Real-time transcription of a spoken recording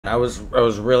I was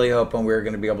really hoping we were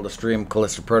going to be able to stream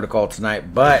Callisto Protocol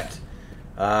tonight, but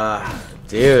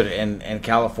dude, in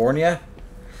California,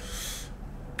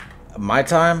 my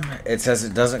time, it says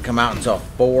it doesn't come out until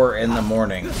 4 in the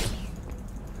morning,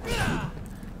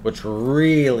 which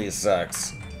really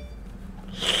sucks.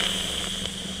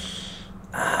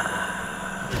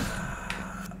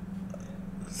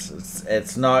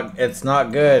 It's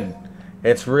not good.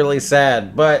 It's really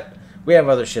sad, but we have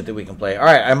other shit that we can play. All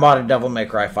right, I modded Devil May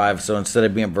Cry 5, so instead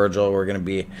of being Virgil, we're gonna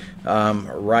be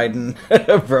Raiden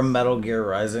from Metal Gear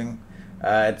Rising.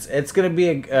 It's gonna be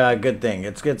a good thing.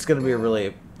 It's gonna be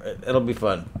it'll be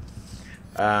fun.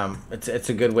 It's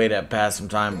a good way to pass some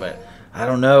time, but I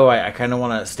don't know. I kind of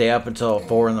want to stay up until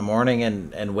 4 in the morning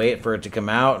and wait for it to come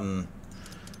out. And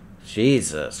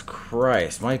Jesus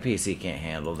Christ, my PC can't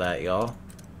handle that, y'all.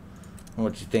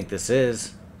 What you think this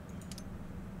is?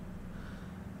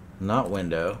 Not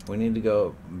window. We need to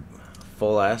go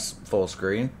full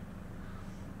screen.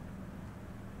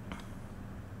 I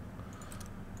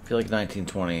feel like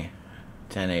 1920,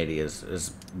 1080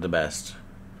 is the best.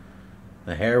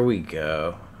 Here we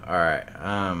go. All right.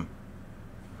 I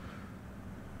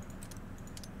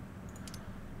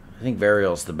think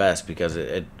Varial's the best because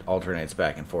it alternates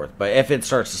back and forth. But if it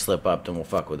starts to slip up, then we'll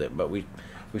fuck with it. But we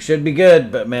should be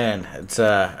good. But man, it's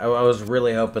I was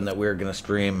really hoping that we were gonna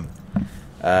stream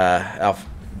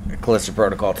Callisto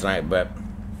Protocol tonight, but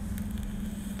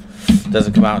it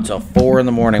doesn't come out until 4 in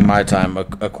the morning my time,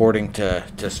 according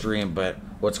to stream. But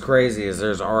what's crazy is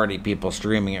there's already people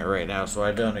streaming it right now, so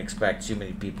I don't expect too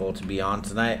many people to be on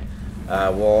tonight.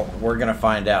 Well, we're gonna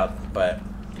find out. But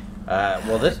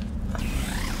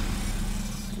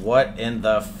what in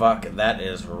the fuck? That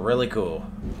is really cool.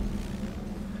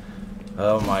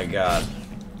 Oh my god.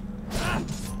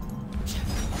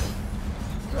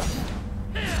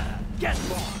 Get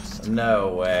lost.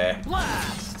 No way.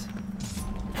 Blast.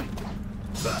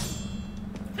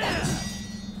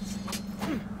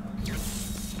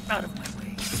 Out of my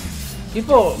way.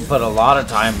 People put a lot of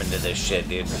time into this shit,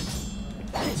 dude.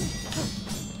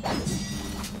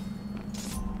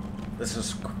 This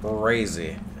is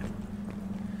crazy.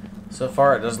 So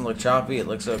far, it doesn't look choppy. It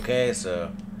looks okay,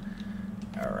 so...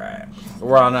 Alright.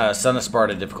 We're on Son of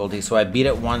Sparda difficulty, so I beat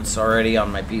it once already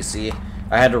on my PC.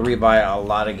 I had to rebuy a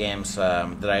lot of games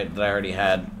that I already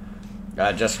had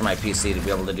just for my PC to be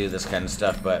able to do this kind of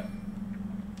stuff, but...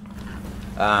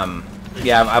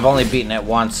 yeah, I've only beaten it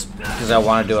once because I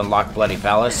wanted to unlock Bloody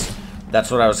Palace. That's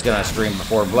what I was going to stream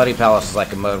before. Bloody Palace is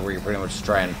like a mode where you pretty much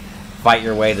try and fight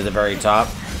your way to the very top.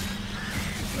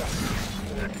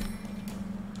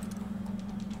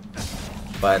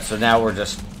 But so now we're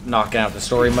just knocking out the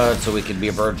story mode so we can be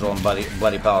Virgil and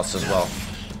Bloody Palace as well.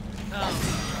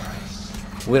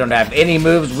 We don't have any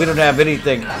moves. We don't have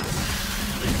anything.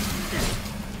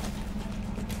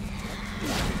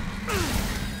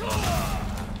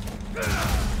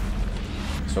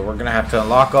 So we're gonna have to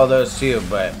unlock all those too.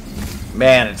 But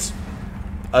man, it's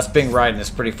us being Raiden is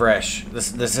pretty fresh.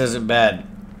 This isn't bad.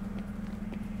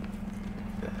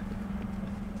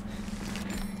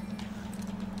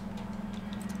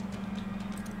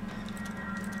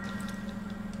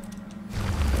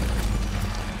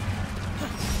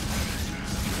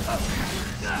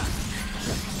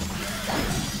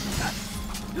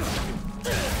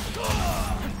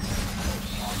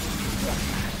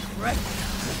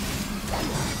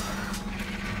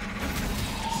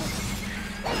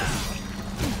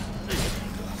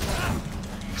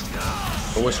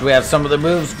 I wish we had some of the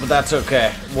moves, but that's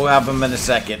okay. We'll have them in a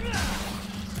second.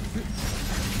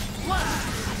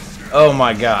 Oh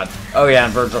my god. Oh yeah,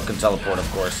 and Virgil can teleport,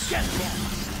 of course.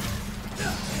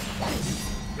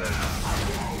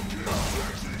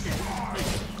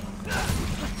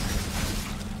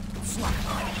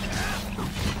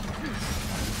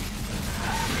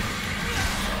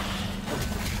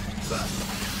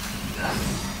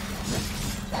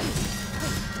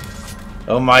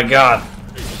 Oh my god.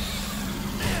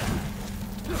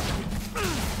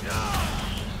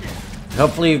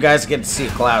 Hopefully you guys get to see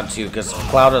Cloud too, because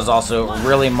Cloud is also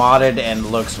really modded and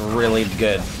looks really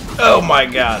good. Oh my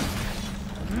god.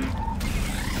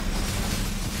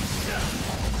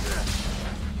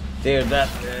 Dude,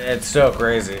 it's so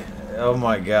crazy. Oh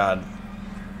my god.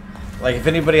 Like, if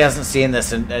anybody hasn't seen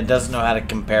this and doesn't know how to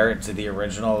compare it to the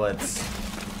original, it's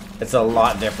a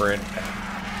lot different.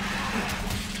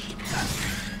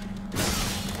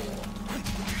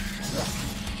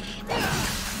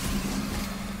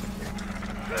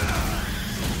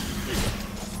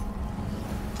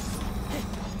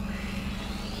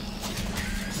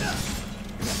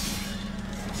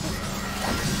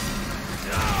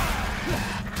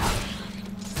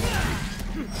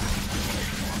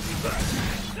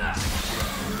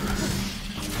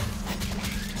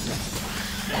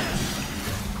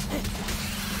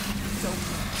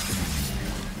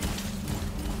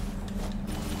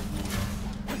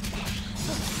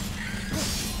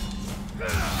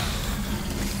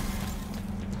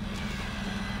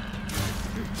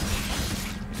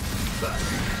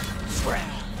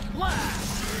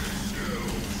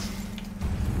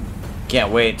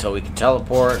 Can't wait until we can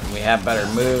teleport and we have better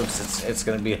moves. It's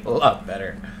going to be a lot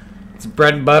better. It's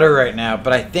bread and butter right now,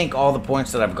 but I think all the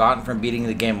points that I've gotten from beating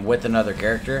the game with another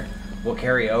character will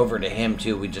carry over to him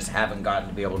too. We just haven't gotten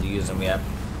to be able to use them yet.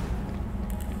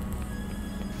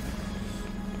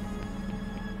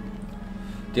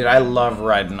 Dude, I love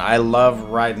Raiden. I love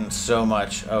Raiden so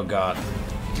much. Oh god.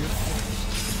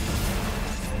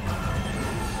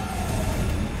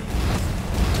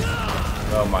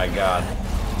 Oh my god.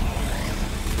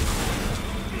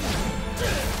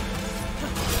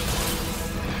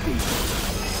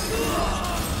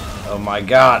 Oh my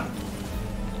god.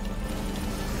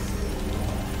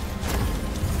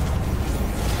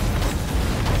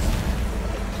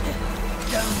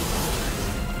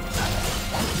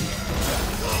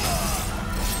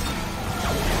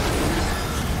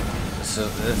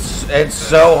 It's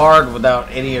so hard without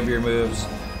any of your moves.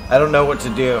 I don't know what to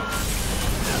do.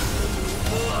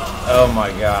 Oh my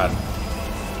god.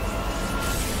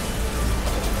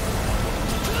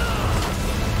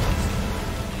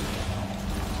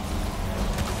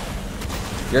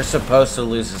 You're supposed to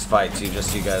lose this fight too,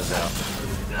 just so you guys know.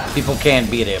 People can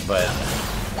beat it, but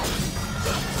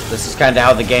this is kind of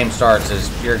how the game starts, is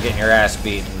you're getting your ass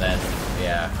beat and then,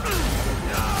 yeah.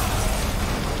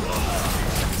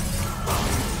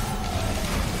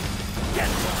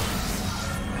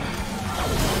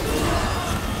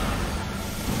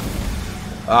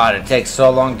 God, it takes so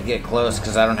long to get close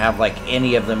because I don't have like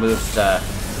any of the moves to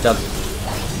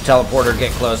teleport or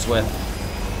get close with.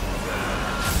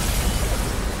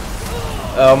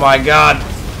 Oh my god.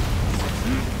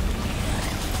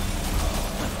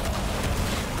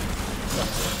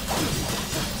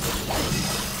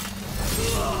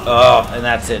 Oh, and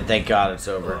that's it. Thank God it's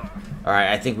over. Alright,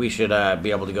 I think we should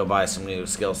be able to go buy some new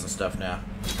skills and stuff now.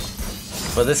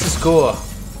 But this is cool.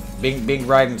 Being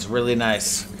Raiden's really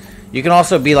nice. You can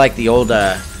also be like the old,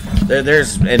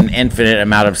 there's an infinite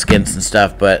amount of skins and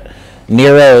stuff, but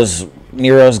Nero's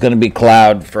gonna be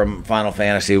Cloud from Final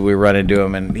Fantasy. We run into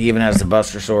him, and he even has the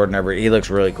Buster Sword and everything. He looks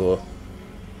really cool.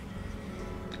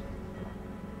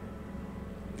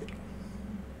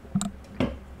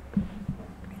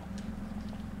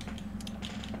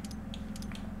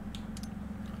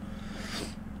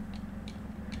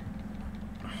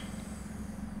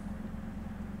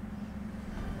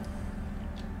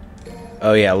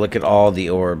 Oh yeah, look at all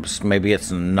the orbs. Maybe it's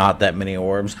not that many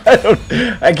orbs.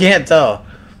 I can't tell.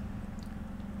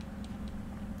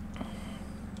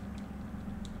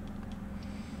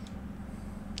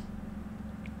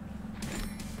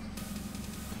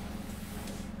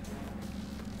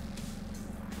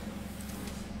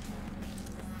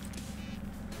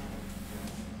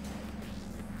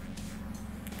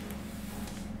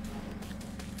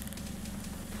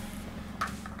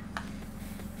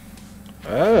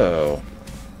 Oh.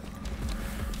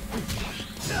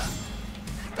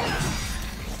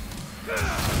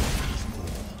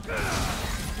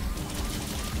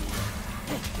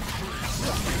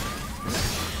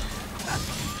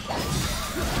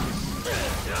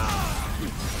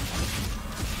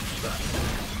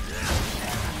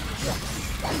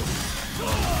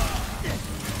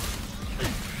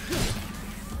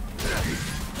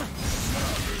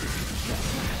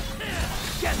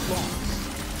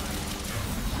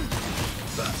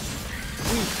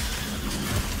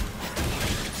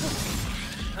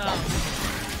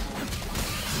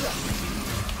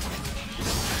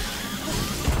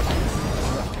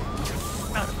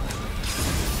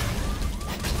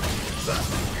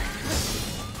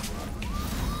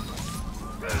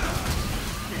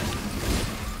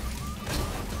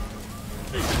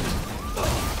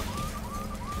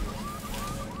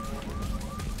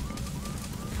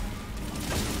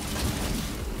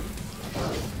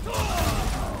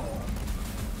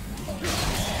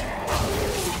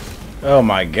 Oh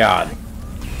my god.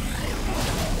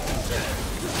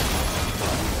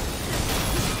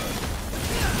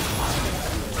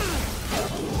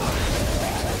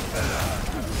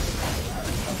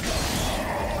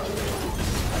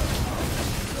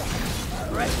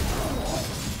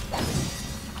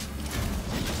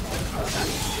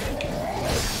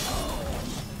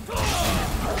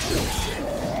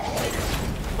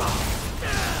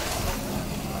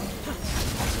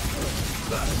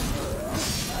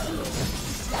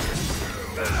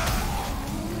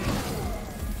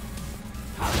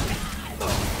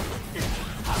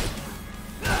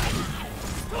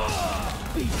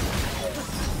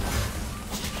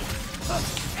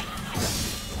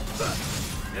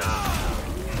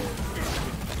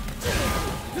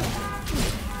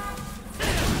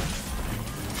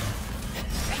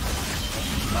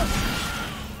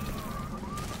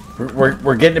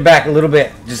 we're getting it back a little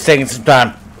bit. Just taking some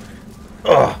time.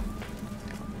 Ugh.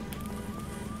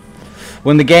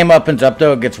 When the game opens up,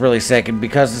 though, it gets really sick, and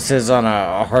because this is on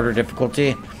a harder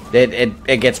difficulty,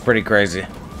 it gets pretty crazy.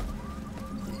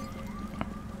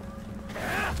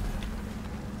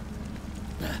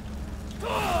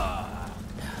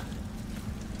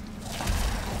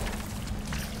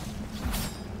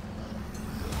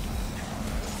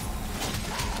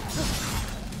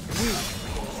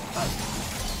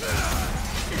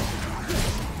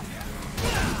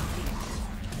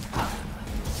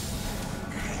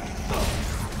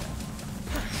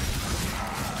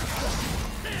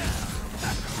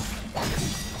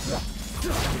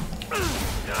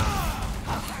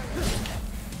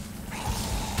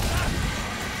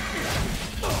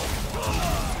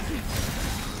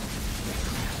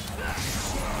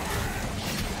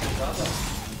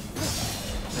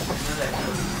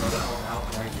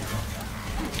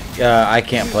 I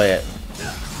can't play it.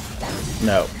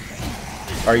 No.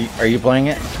 Are you playing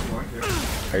it?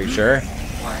 Are you sure?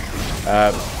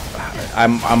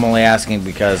 I'm only asking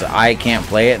because I can't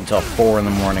play it until 4 in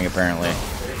the morning apparently.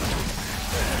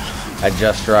 I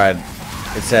just tried.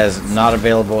 It says not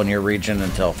available in your region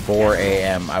until 4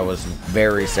 a.m. I was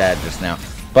very sad just now.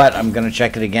 But I'm gonna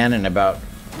check it again in about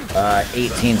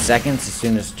 18 seconds as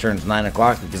soon as it turns 9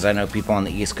 o'clock because I know people on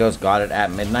the East Coast got it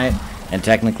at midnight. And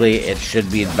technically, it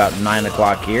should be about 9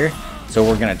 o'clock here. So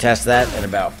we're going to test that in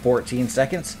about 14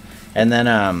 seconds. And then,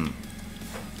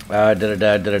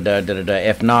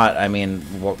 if not, I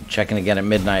mean, we're checking again at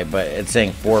midnight. But it's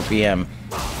saying 4 p.m.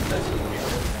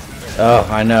 Oh,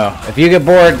 I know. If you get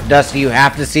bored, Dusty, you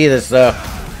have to see this, though.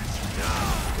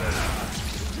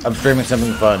 I'm streaming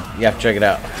something fun. You have to check it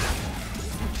out.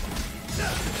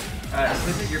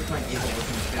 You're playing Evil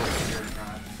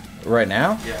Within 2 Right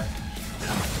now? Yeah.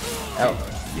 Oh,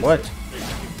 what?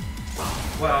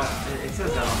 Well, it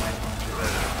says that on my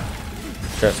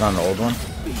phone. Sure, it's not an old one?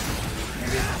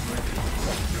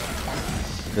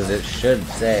 Because it should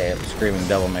say Screaming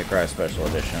Devil May Cry Special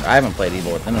Edition. I haven't played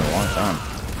Evil Within in a long time.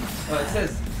 Well, it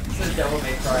says Devil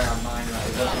May Cry on mine.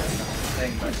 It doesn't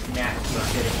thing, but Nat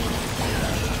keeps getting it.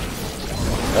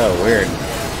 Oh, weird.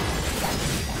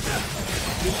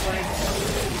 Keep playing.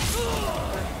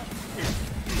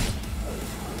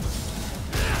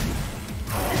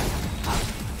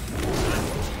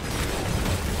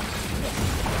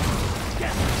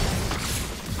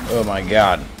 Oh my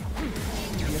god.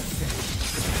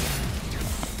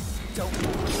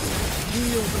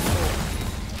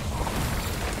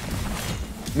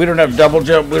 We don't have double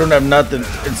jump, we don't have nothing.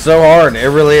 It's so hard. It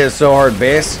really is so hard,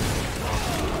 base.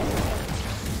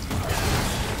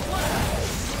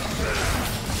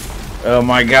 Oh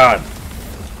my god.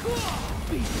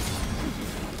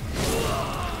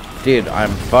 Dude,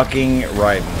 I'm fucking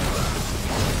Raiden.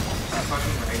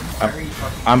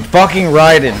 I'm fucking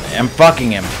Raiden. I'm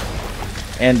fucking him.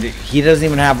 And he doesn't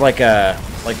even have like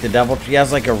the devil. He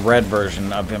has like a red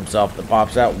version of himself that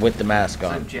pops out with the mask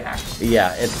on.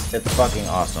 Yeah, it's fucking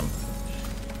awesome.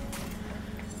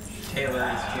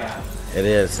 Taylor is Jack. It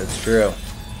is. It's true.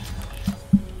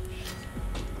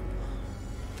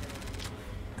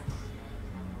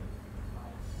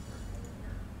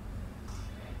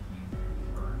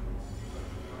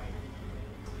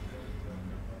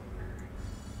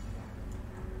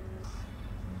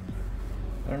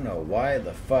 I don't know why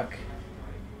the fuck.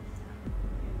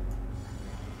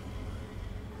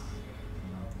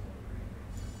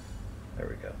 There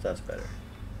we go. That's better.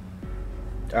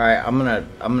 All right, I'm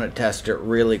gonna test it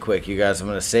really quick, you guys. I'm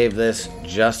gonna save this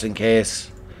just in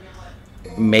case.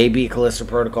 Maybe Callisto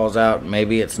Protocol's out.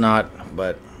 Maybe it's not.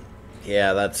 But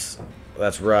yeah, that's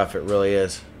rough. It really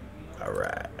is. All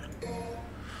right.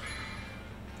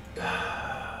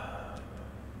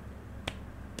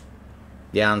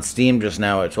 Yeah, on Steam just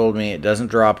now, it told me it doesn't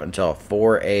drop until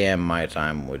 4 a.m. my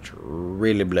time, which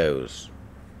really blows.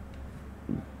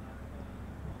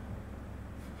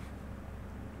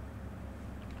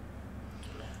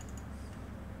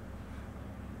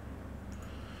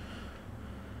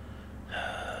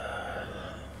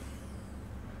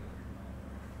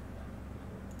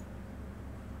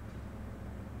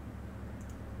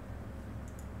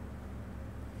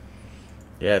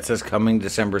 Yeah, it says coming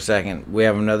December 2nd. We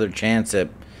have another chance at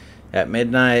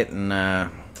midnight, and I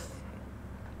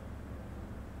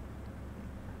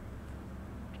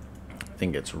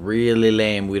think it's really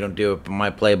lame we don't do it, but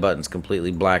my play button's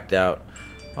completely blacked out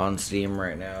on Steam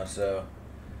right now, so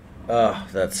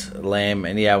that's lame.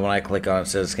 And yeah, when I click on it, it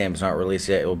says this game's not released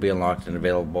yet. It will be unlocked and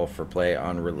available for play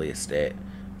on release date.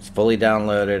 It's fully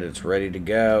downloaded. It's ready to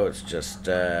go. It's just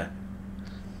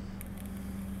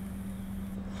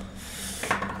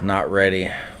Not ready,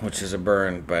 which is a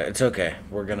burn, but it's okay.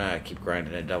 We're gonna keep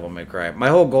grinding at Devil May Cry. My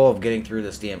whole goal of getting through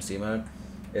this DMC mode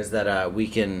is that we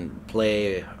can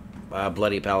play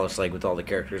Bloody Palace like with all the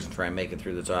characters and try and make it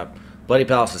through the top. Bloody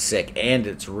Palace is sick, and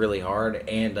it's really hard,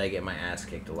 and I get my ass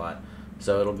kicked a lot.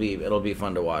 So it'll be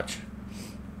fun to watch.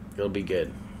 It'll be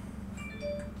good.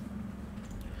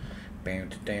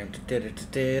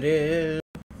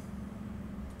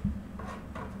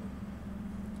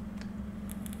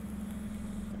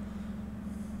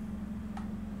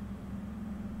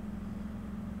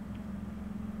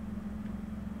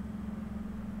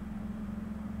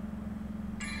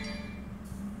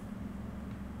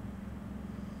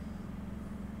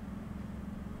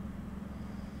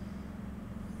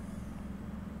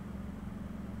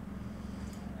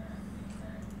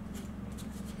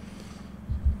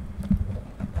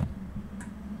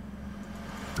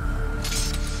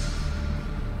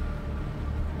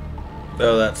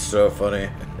 Oh, that's so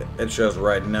funny. It shows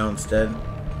Raiden now instead.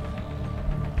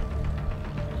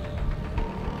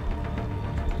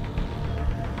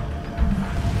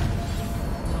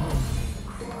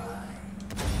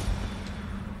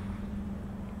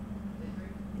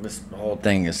 This whole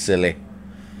thing is silly.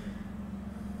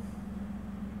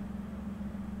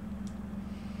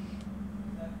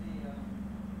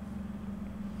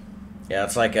 Yeah,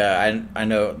 it's like I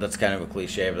know that's kind of a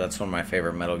cliche, but that's one of my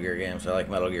favorite Metal Gear games. I like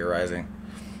Metal Gear Rising.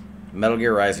 Metal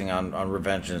Gear Rising on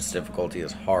Revengeance difficulty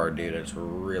is hard, dude. It's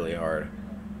really hard.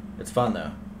 It's fun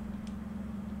though.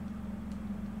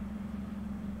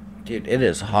 Dude, it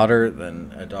is hotter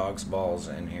than a dog's balls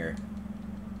in here.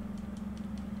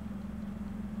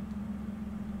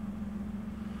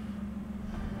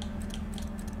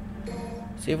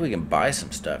 See if we can buy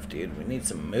some stuff, dude. We need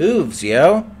some moves,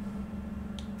 yo.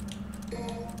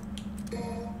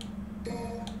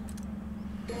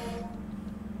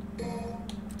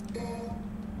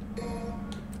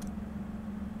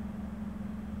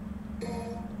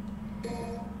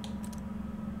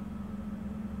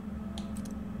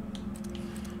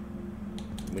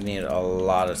 We need a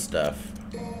lot of stuff.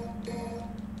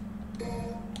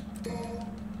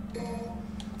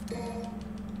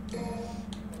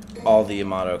 All the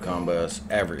Yamato combos,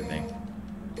 everything.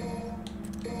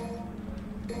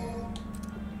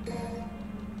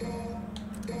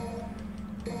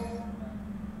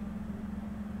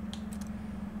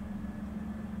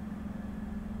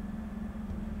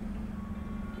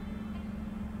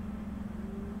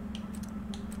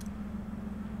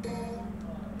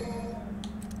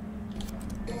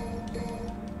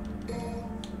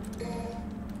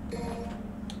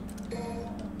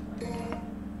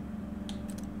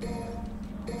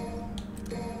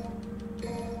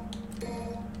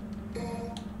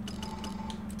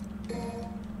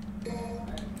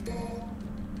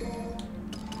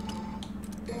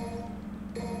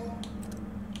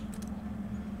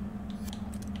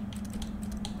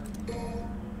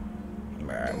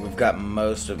 Alright, we've got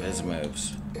most of his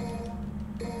moves.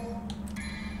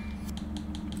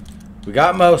 We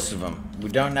got most of them. We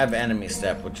don't have enemy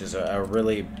step, which is a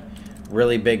really,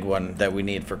 really big one that we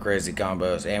need for crazy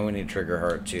combos. And we need trigger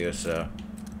heart too, so.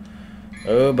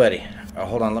 Oh, buddy. Oh,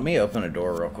 hold on. Let me open a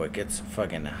door real quick. It's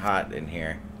fucking hot in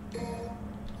here.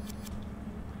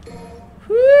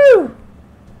 Woo!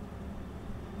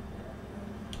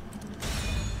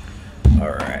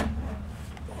 Alright.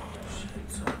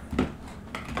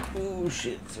 Oh,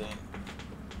 shit, son.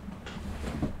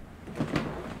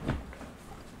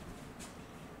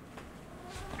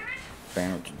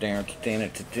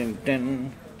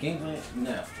 Kingsley,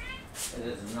 no. It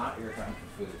is not your time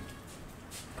for food.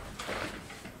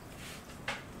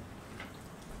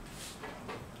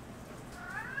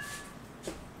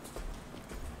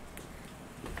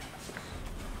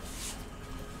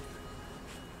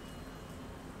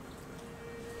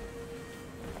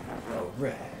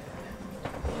 Alright.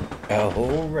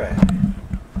 Alright.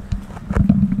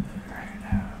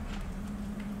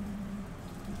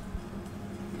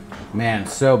 Man,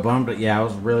 so bummed. Yeah, I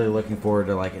was really looking forward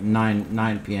to like at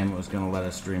 9 p.m. it was going to let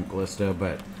us stream Callisto,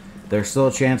 but there's still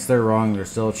a chance they're wrong. There's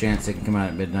still a chance it can come out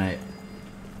at midnight.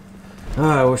 Oh,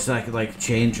 I wish I could like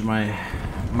change my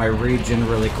region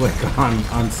really quick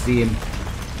on Steam.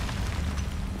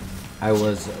 I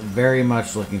was very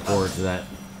much looking forward to that.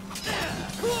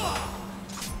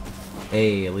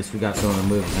 Hey, at least we got some of the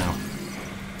moves now.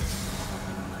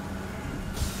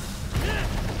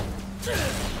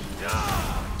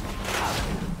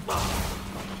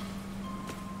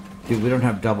 Dude, we don't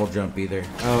have double jump either.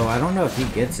 Oh, I don't know if he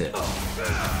gets it.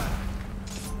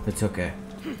 It's okay.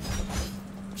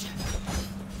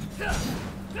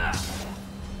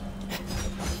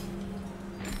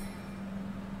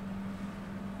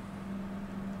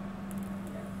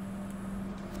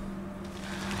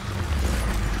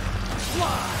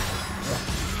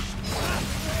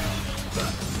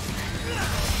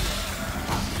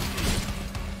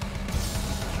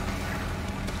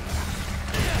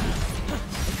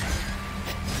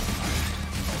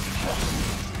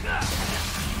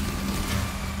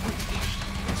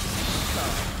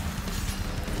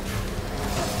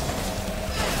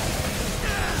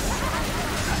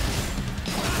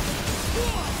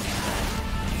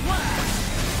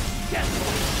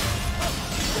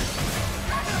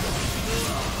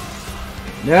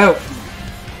 No.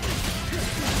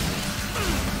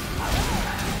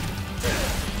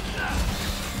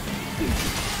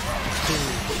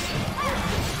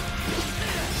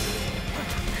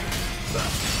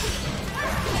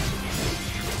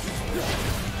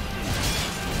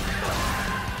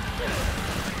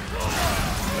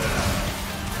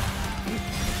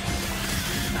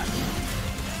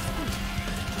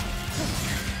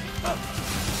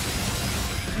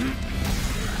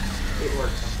 It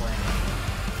works, I'm playing.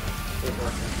 It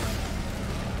works, I'm playing.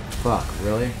 Fuck,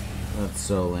 really? That's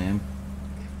so lame.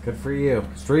 Good for you.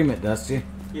 Stream it, Dusty.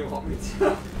 You want me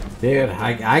to? Dude,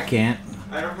 I can't.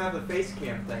 I don't have the face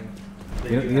cam thing.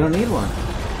 You don't need one.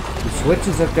 The Switch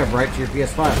is hooked up right to your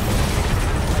PS5.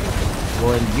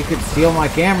 Well, you could steal my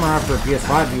camera for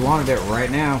PS5 if you wanted it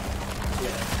right now.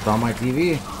 Yeah. It's on my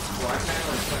TV. Well, I kind of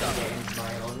like playing games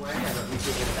my own way. I don't need to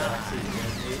get it back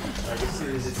like as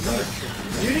soon as it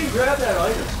starts. You didn't grab that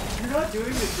item. You're not doing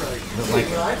this right. But, like,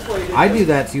 when I played it, I do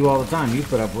that to you all the time. You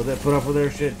put up with it. Put up with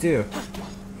their shit too.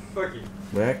 Fuck you.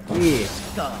 Becky.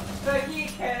 Becky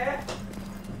cat.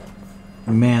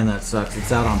 Man, that sucks.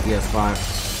 It's out on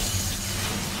PS5.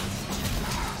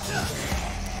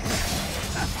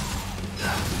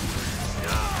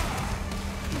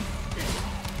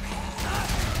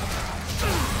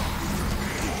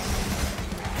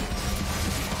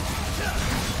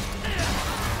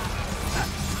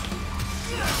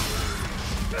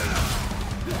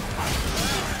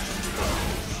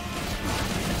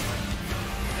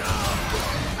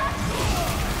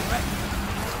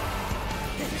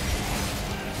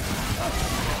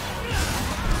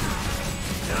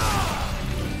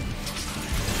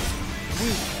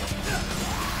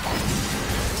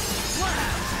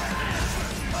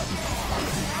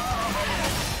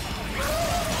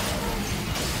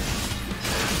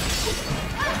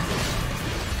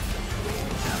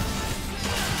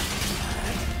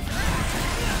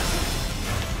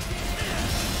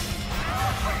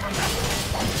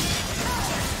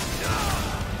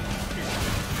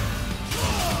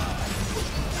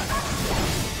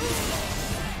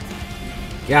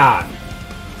 God.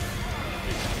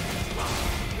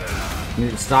 You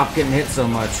need to stop getting hit so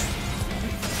much.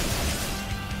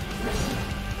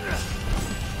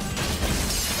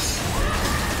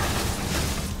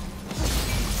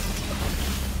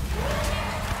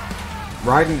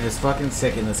 Raiden is fucking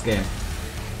sick in this game.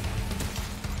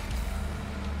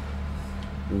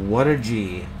 What a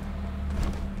G.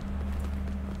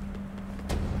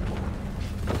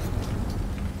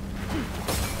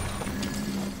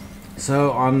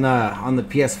 So on the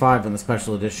PS5 when the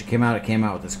special edition came out, it came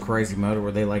out with this crazy mode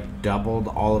where they like doubled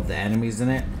all of the enemies in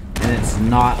it, and it's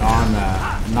not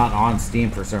on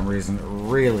Steam for some reason. It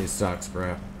really sucks,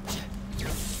 bro.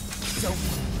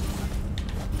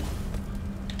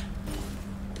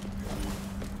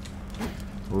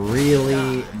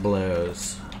 Really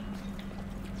blows.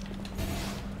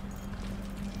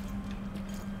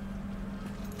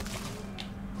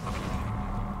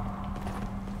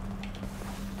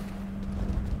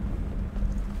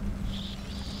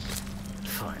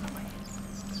 Finally.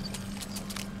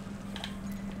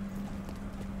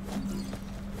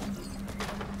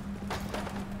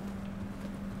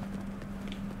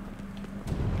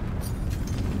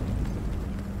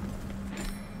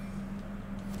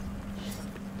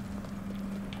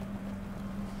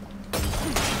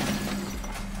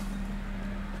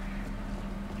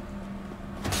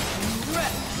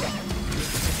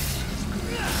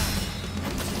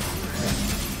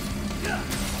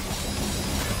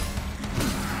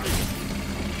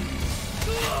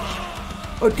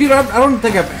 Oh, dude, I don't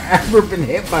think I've ever been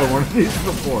hit by one of these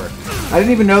before. I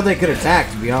didn't even know they could attack,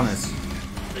 to be honest.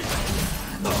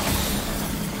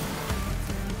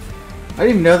 I didn't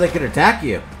even know they could attack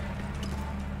you.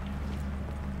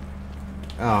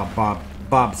 Oh,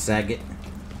 Bob Saget.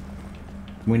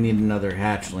 We need another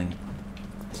hatchling.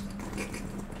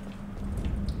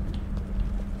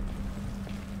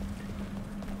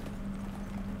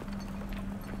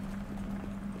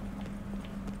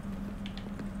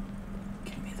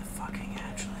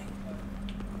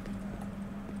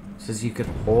 Says you could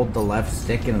hold the left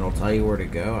stick and it'll tell you where to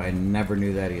go. I never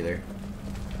knew that either.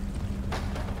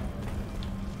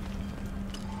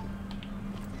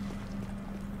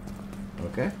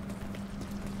 Okay.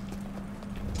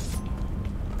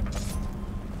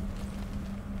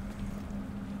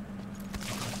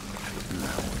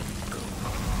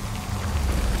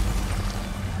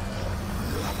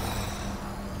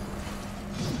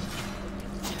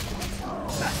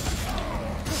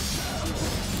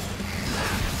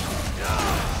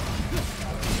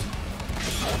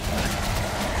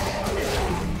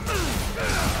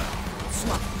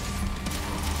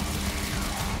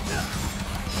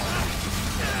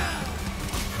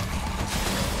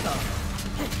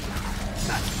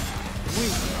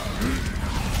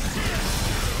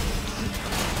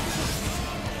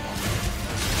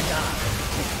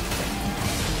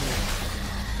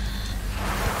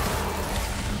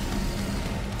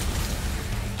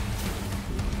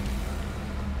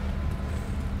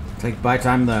 It's like by the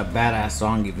time the badass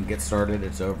song even gets started,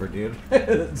 it's over, dude.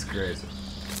 It's crazy.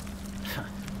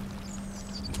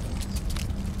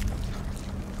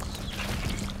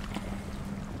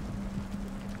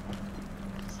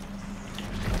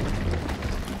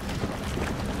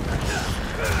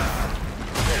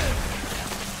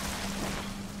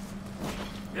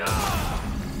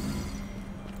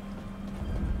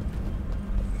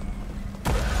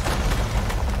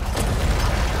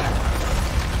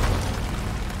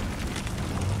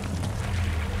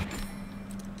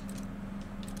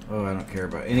 Oh, I don't care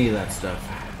about any of that stuff.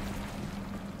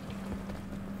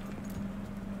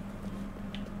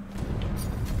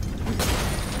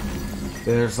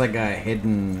 There's like a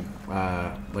hidden,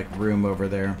 like room over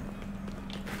there.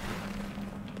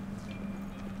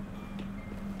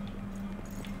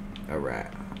 Alright,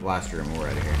 last room, we're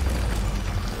out of here.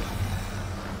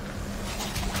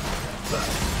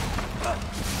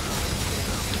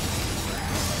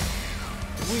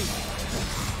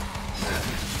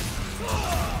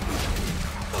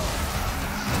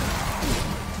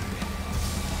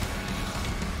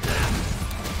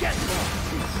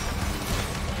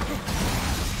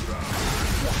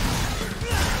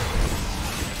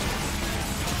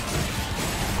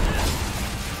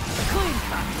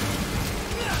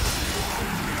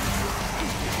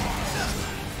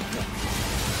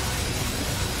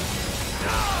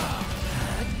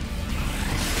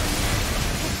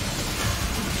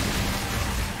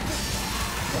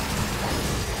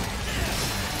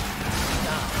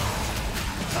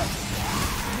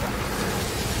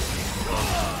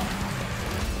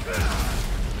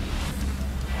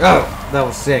 Oh, that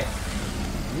was sick.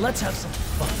 Let's have some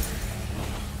fun.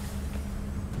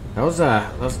 That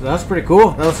was pretty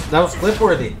cool. That was clip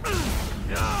worthy.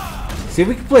 See,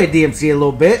 we can play DMC a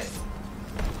little bit.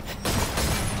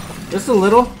 Just a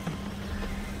little.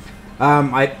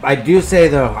 I do say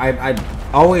though, I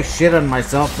always shit on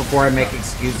myself before I make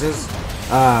excuses.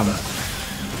 I'm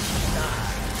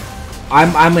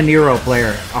a Nero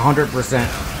player,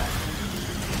 100%.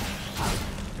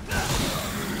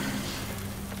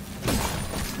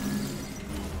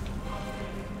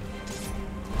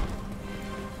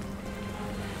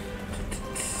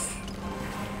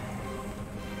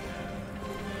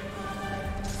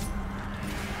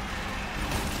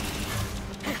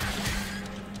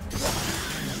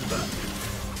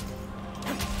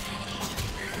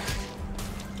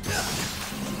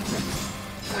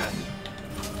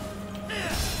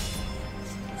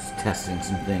 Testing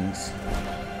some things.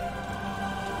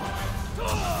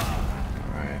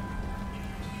 Alright.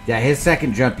 Yeah, his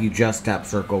second jump you just tap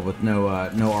circle with no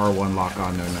no R1 lock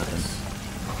on, no nothing.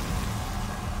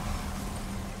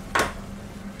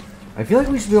 I feel like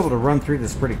we should be able to run through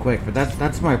this pretty quick, but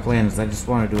that's my plan, is I just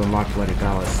wanted to unlock Bloody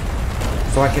Palace.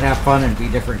 So I can have fun and be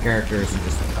different characters and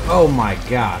just... Oh my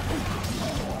god.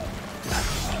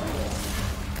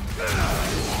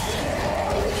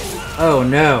 Oh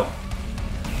no.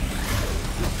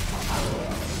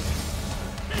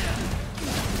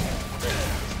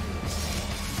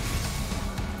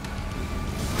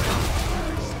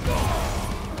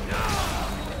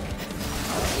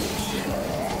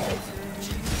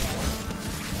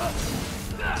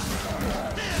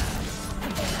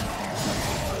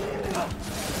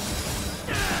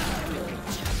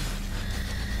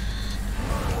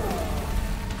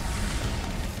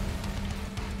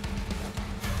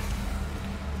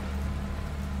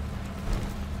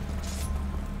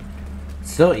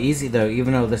 Still easy though,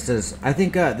 even though this is... I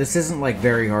think this isn't like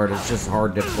very hard, it's just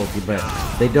hard difficulty, but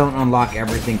they don't unlock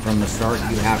everything from the start.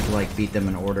 You have to like beat them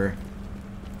in order.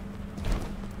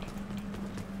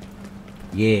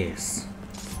 Yes.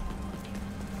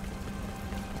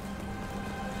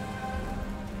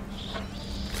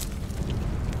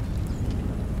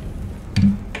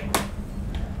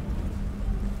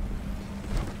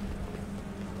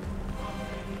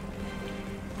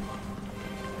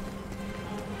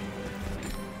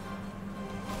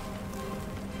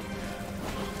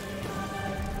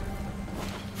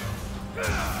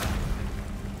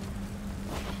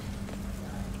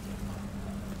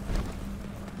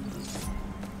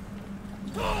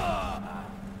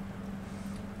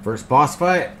 First boss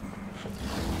fight.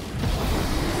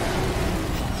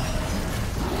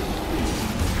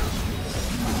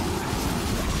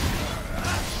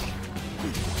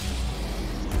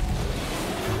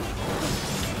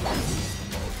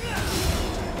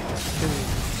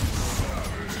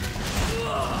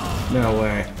 No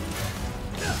way.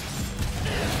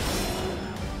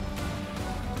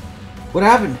 What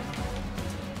happened?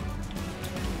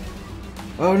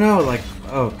 Oh no, like,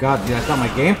 oh god, dude, I thought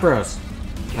my game froze.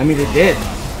 I mean, it did.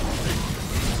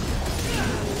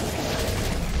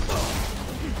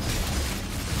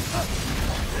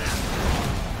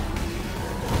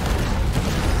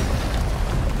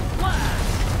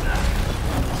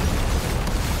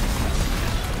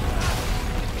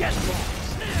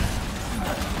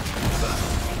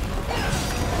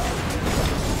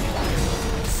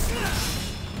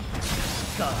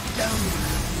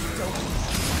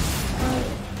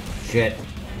 Shit.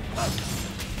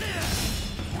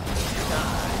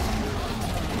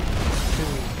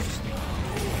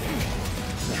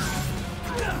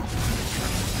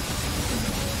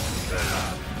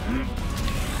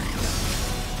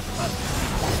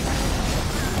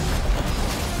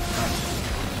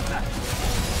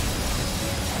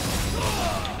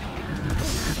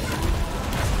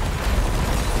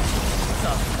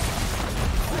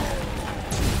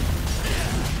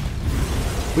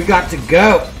 We got to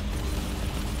go.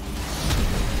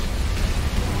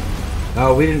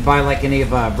 Oh, we didn't buy like any of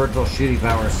virtual shooting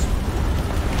powers.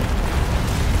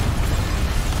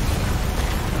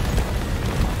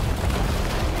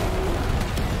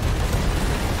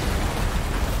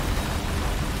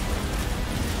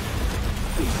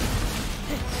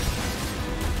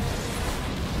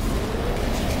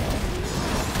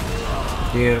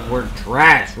 Dude, we're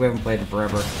trash. We haven't played in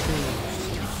forever.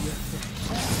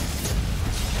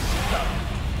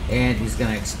 And he's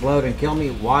gonna explode and kill me.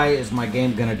 Why is my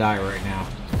game gonna die right now?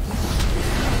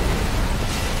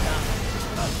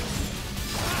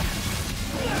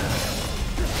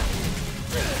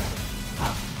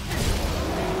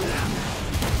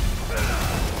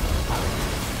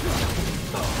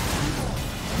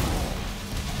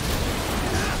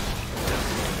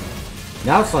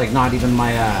 Now it's like not even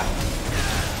my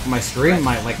my stream,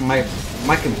 my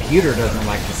computer doesn't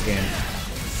like this game.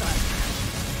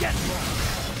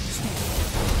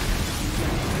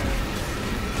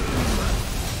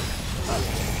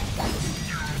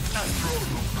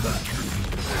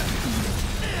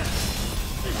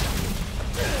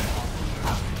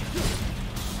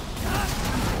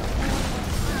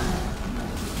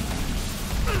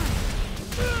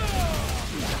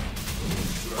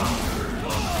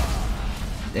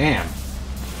 Damn.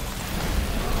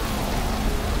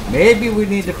 Maybe we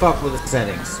need to fuck with the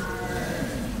settings.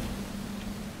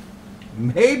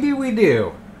 Maybe we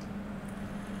do.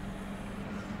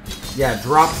 Yeah,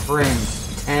 drop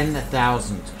frames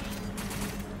 10,000.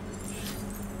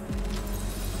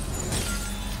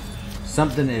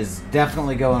 Something is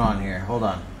definitely going on here. Hold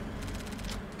on.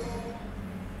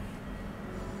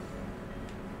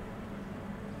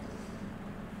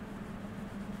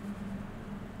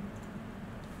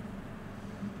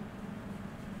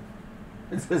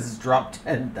 It says drop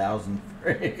 10,000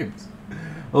 frames.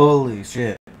 Holy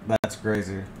shit. That's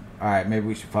crazy. Alright, maybe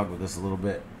we should fuck with this a little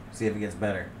bit. See if it gets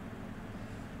better.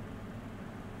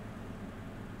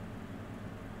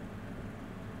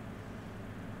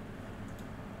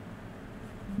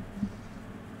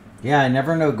 Yeah, I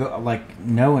never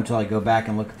know until I go back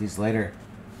and look at these later.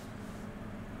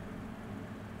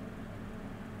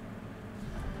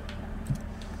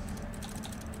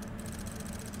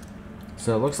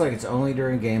 So it looks like it's only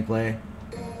during gameplay.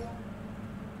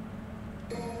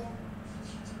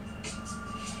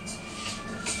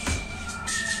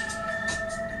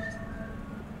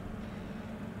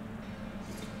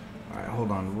 Alright,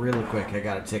 hold on really quick. I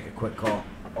gotta take a quick call.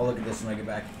 I'll look at this when I get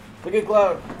back. Look at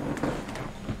Cloud!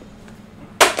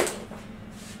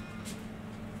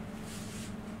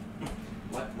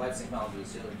 Life Technology,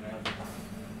 Sailor Man.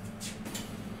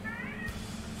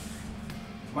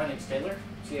 My name's Taylor.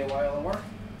 Taylor.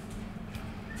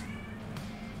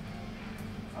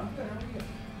 I'm good. How are you?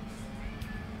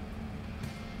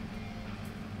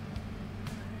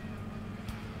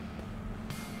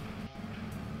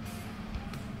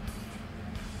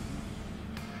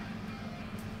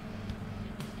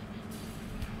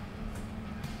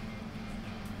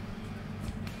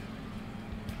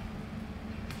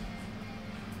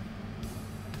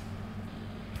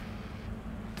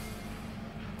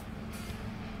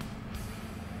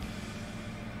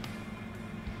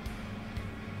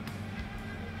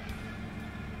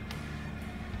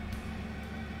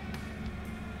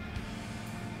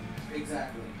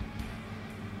 Exactly.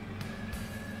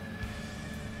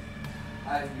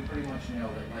 You pretty much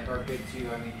nailed it. Like our big two,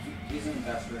 I mean, he's an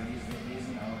investor and he's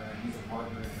an owner and he's a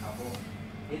partner in a couple.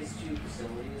 His two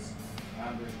facilities,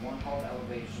 there's one called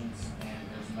Elevations and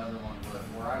there's another one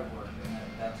where I work, and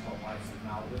that's called Life in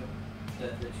Malibu.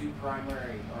 The two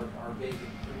primary are big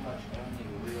and pretty much only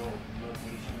real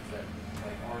locations that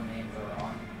like our names are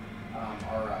on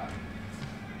are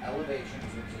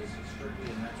Elevations, which is strictly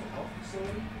a mental health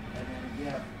facility, and then we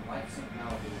have Life in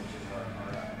Malibu, which is our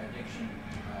addiction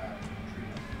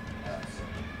treatment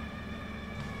facility.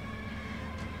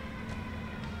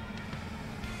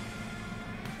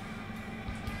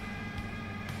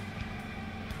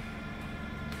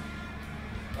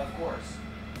 Of course.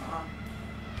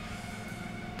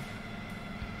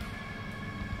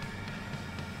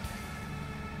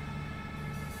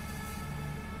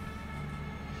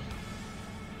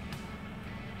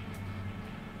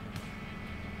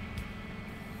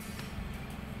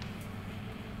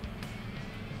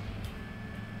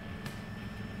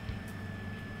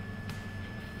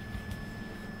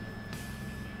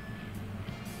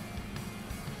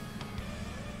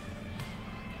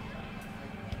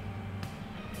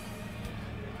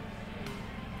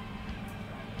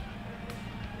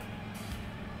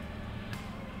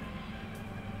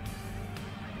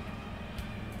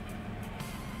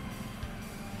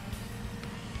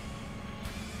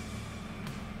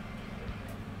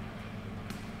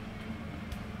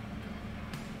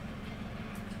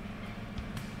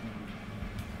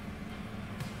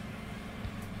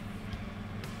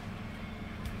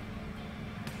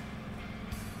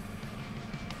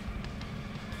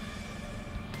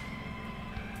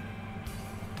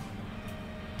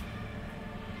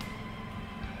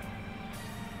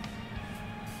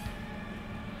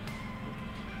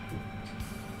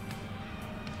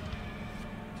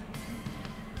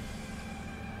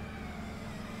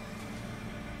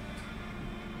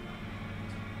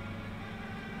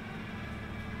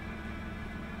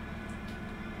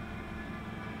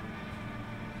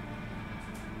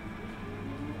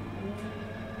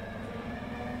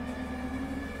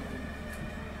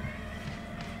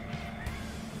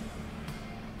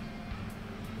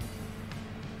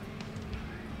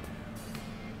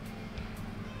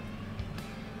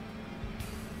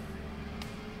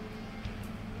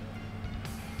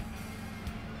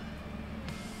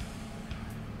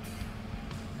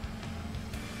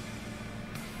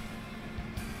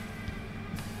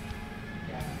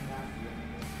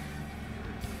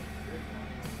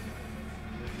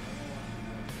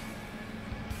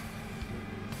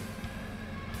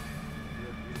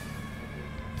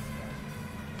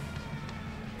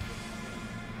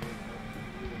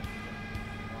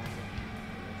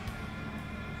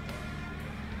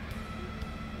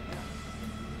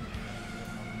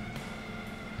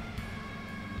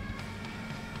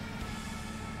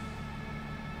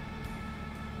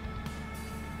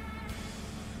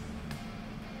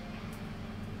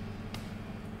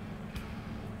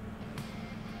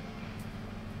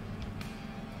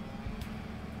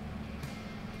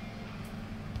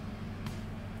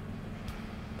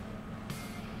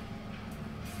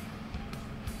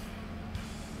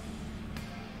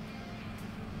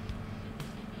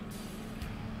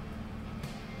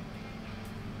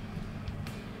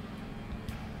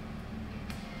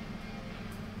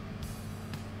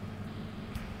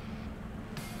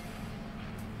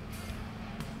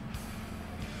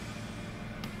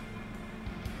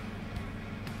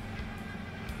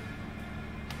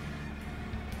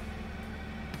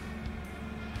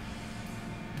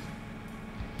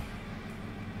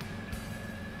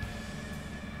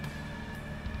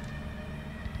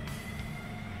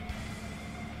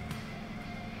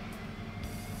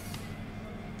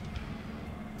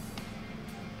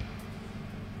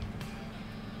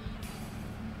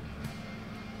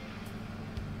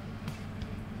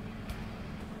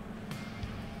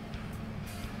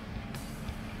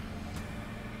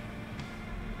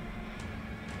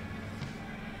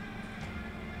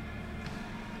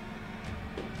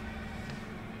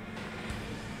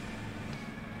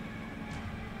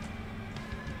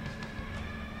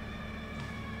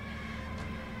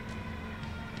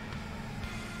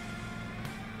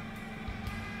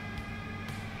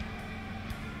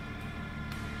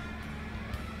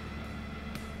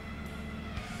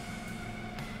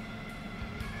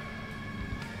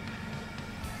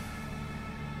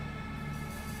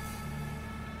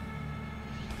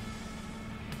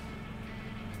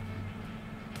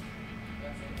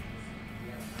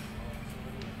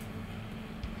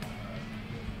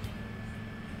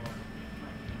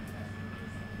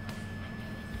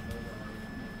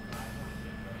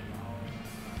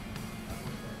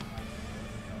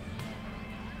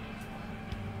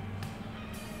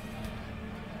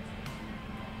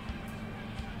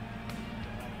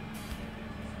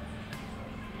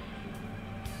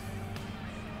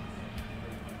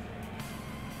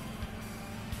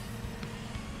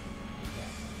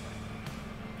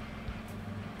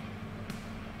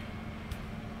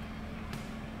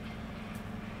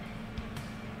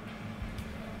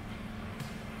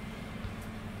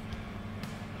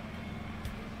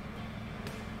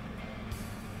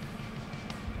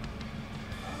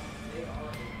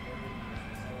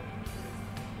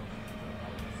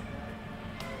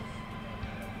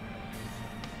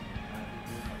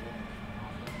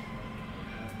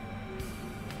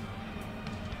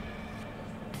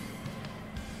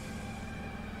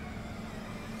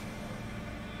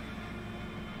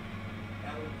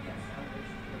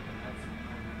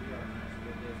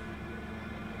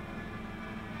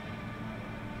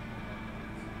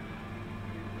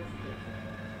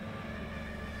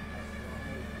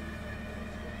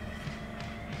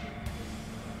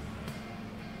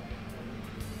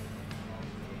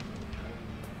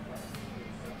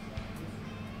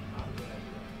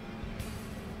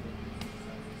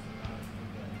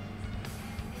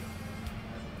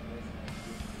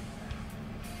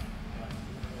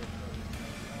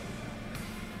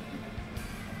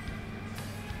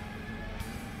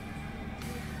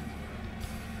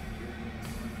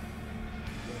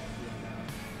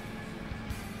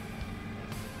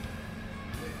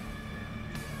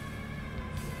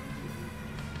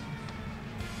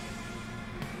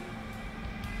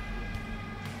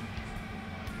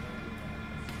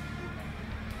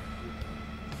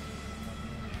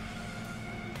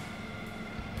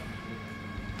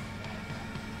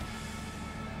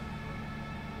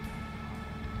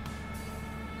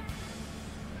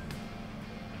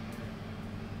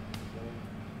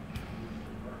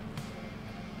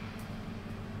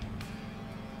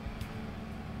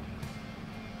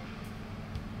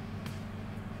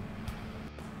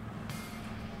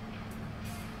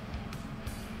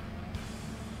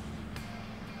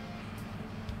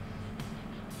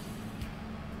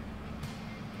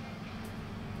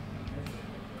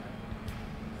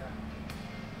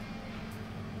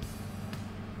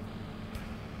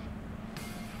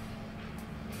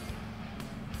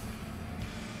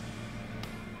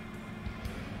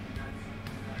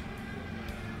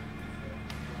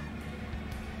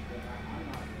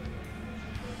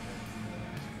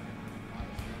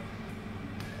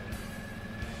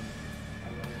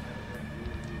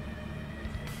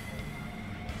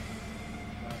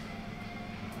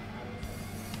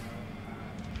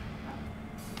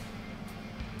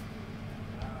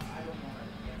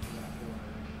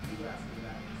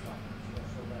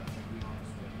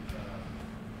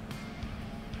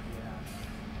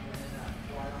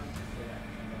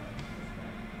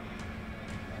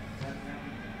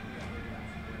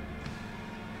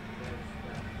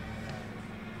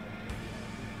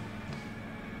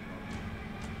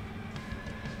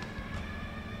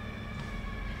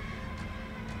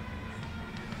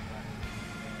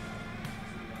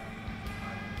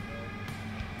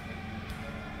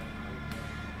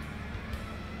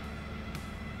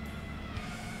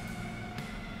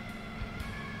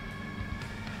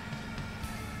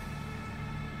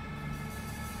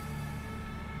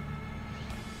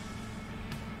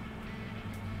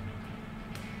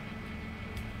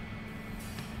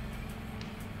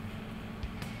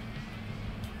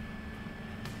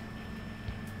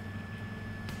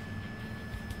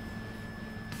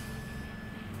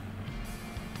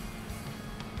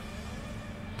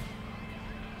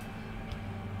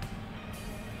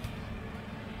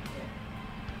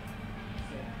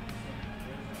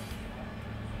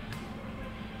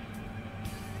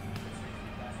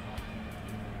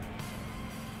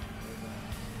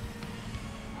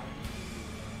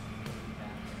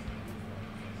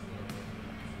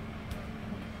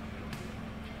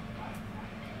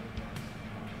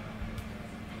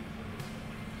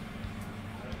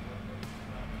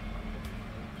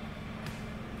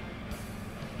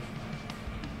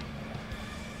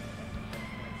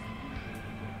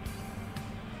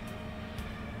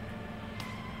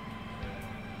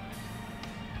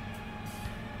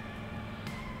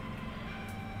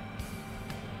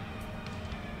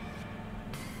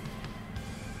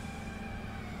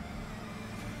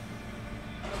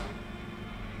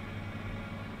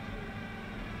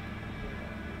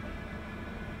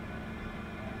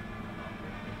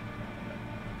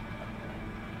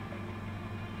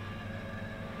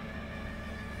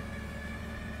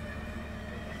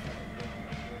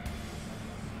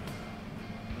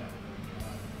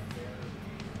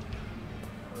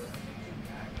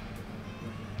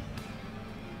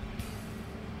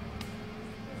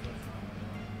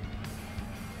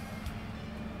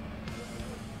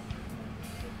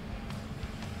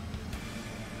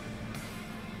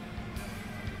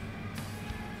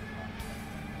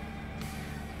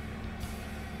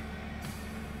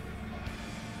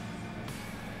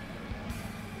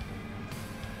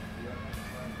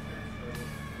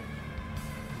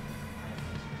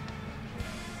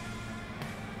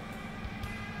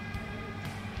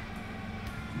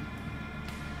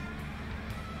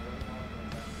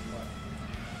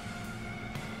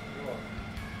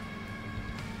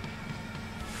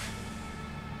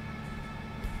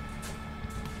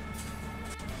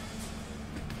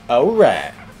 All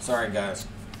right. Sorry, guys.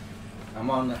 I'm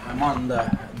on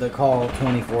the call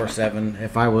 24/7.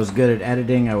 If I was good at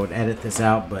editing, I would edit this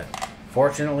out, but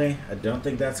fortunately, I don't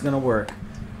think that's gonna work.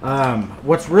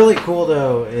 What's really cool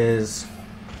though is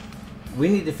we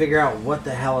need to figure out what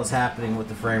the hell is happening with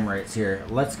the frame rates here.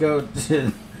 Let's go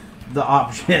to the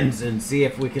options and see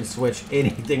if we can switch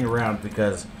anything around,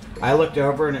 because I looked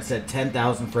over and it said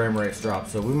 10,000 frame rates drop,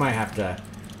 so we might have to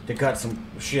cut some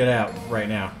shit out right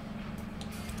now.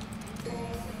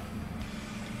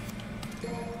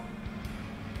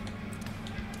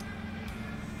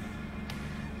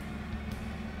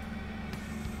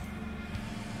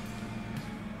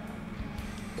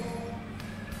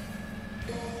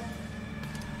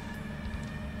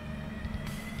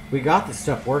 We got the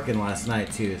stuff working last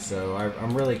night too, so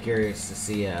I'm really curious to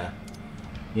see,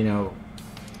 you know,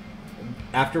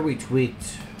 after we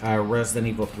tweaked Resident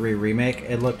Evil 3 Remake,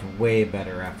 it looked way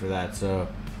better after that, so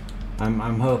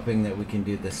I'm hoping that we can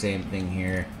do the same thing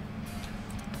here.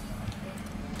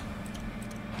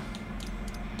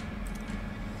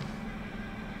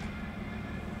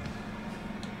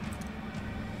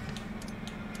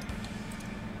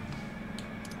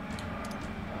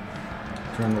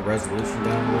 Turn the resolution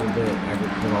down a little bit. I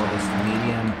would put all this to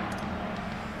medium.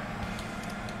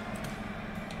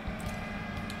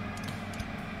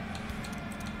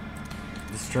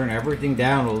 Just turn everything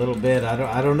down a little bit.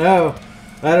 I don't know.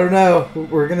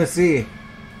 We're gonna see.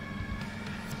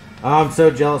 Oh, I'm so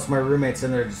jealous. My roommate's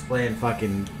in there just playing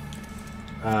fucking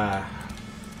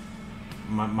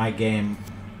my game.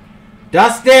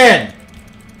 Dustin!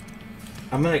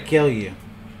 I'm gonna kill you.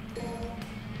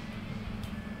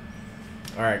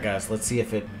 Alright guys, let's see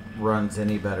if it runs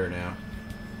any better now.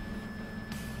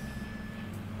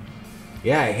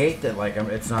 Yeah, I hate that like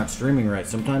it's not streaming right.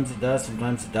 Sometimes it does,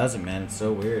 sometimes it doesn't, man. It's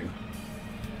so weird.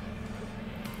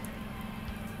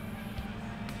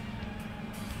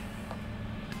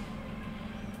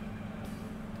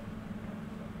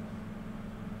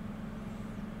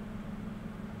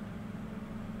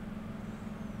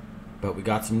 But we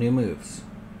got some new moves.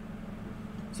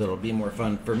 So it'll be more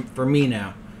fun for me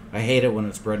now. I hate it when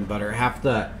it's bread and butter. Half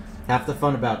the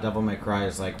fun about Devil May Cry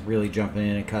is like really jumping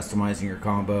in and customizing your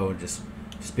combo and just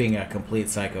being a complete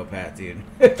psychopath, dude.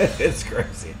 It's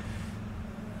crazy.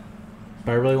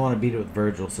 But I really want to beat it with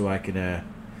Virgil so I can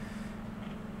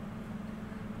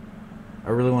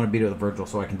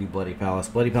do Bloody Palace.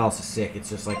 Bloody Palace is sick. It's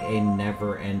just like a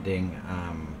never-ending.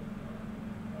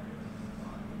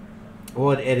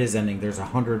 Well, it is ending. There's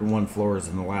 101 floors,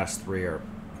 and the last 3 are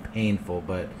painful,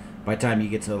 but by the time you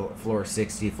get to floor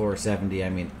 60, floor 70, I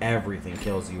mean, everything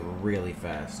kills you really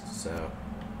fast, so.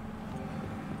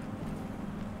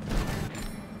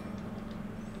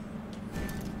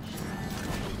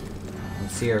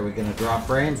 Let's see, are we going to drop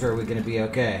frames, or are we going to be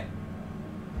okay?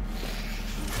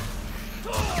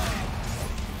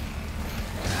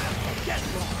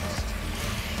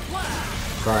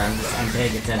 Sorry, I'm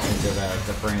paying attention to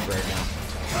the frames right now.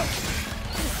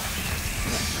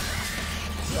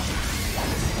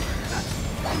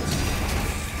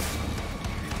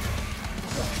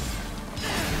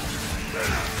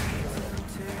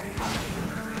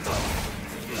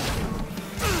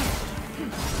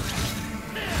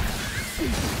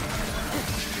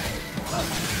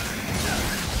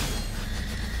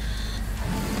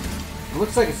 It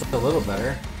looks like it's a little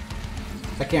better.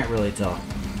 I can't really tell.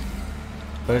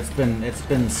 But it's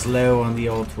been slow on the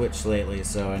old Twitch lately,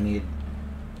 so I need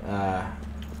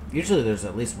usually there's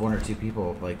at least 1 or 2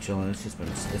 people like chilling. It's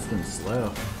been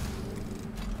slow.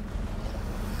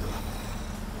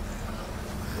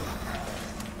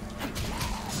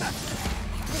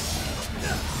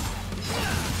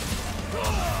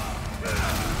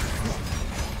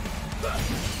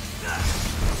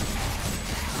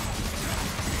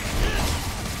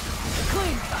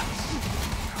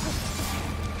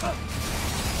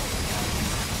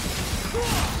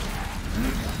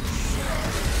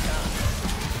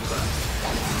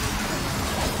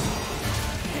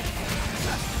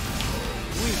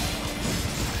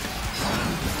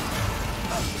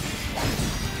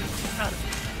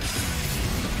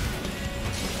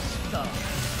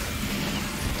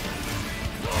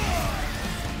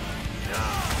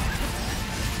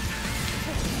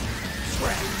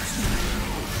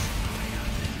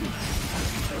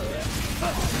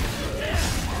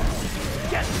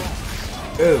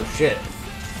 Oh shit.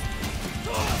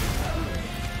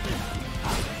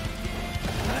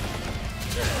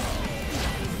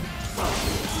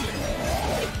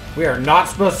 We are not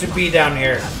supposed to be down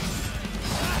here.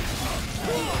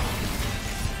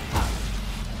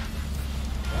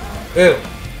 Ooh.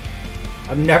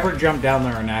 I've never jumped down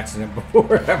there on accident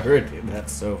before ever, dude.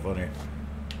 That's so funny.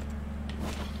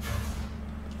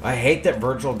 I hate that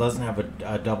Virgil doesn't have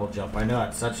a double jump. I know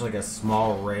that's such like a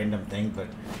small random thing, but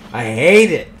I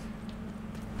hate it.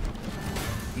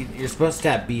 You're supposed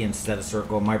to have B instead of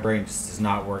circle. My brain just does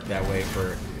not work that way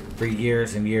for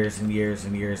years and years and years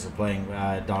and years of playing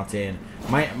Dante. And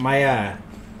my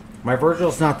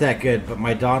Virgil's not that good, but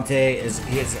my Dante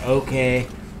is okay.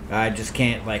 I just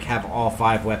can't like have all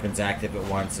 5 weapons active at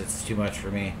once. It's too much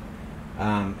for me.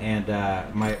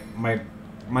 My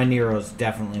Nero's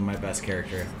definitely my best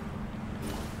character.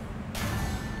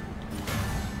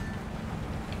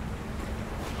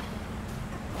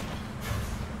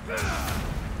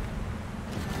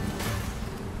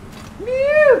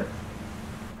 Mew!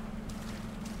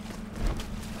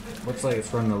 Looks like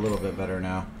it's running a little bit better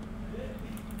now.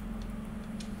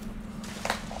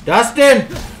 Dustin!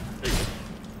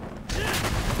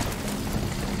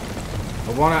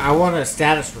 I want a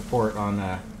status report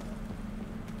on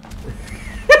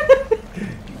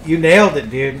You nailed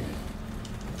it, dude.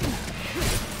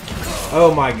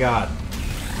 Oh my god.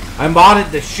 I modded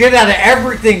the shit out of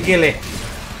everything, Gilly.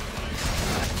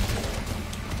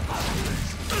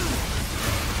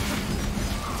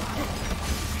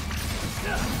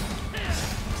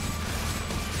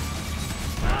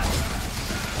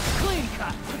 Clean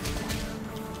cut.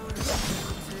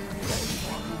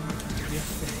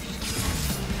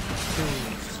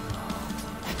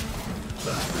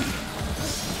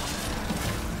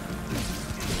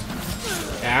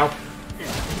 Ow.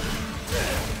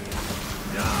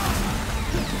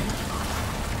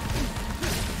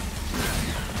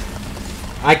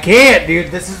 I can't, dude.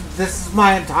 This is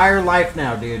my entire life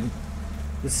now, dude.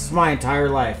 This is my entire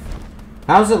life.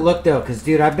 How's it look though? Cause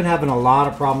dude, I've been having a lot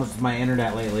of problems with my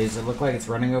internet lately. Does it look like it's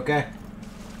running okay?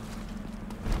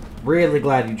 Really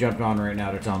glad you jumped on right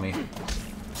now to tell me.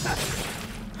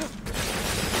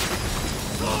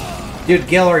 Dude,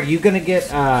 Gil, are you gonna get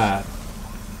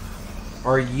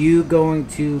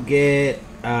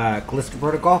Callisto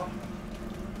Protocol?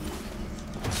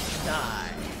 Die.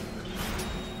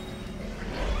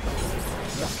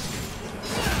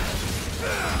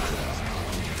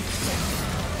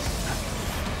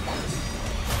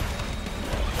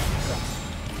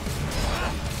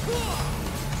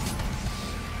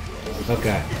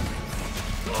 Okay.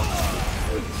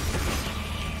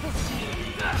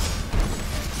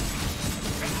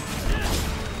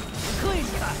 Clean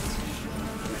cut.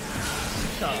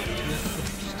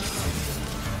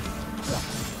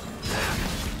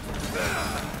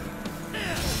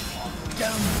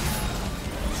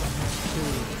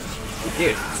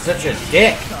 Dude, such a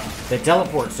dick. They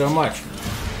teleport so much.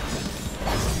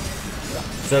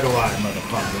 So do I,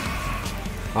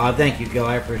 motherfucker. Aw, thank you, Gil.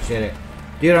 I appreciate it.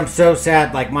 Dude, I'm so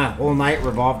sad. Like, my whole night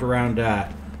revolved around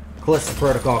Callisto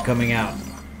Protocol coming out.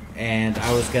 And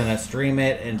I was going to stream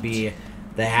it and be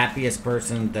the happiest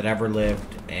person that ever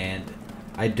lived. And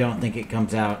I don't think it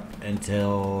comes out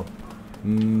until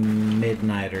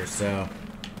midnight or so.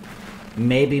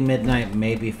 Maybe midnight,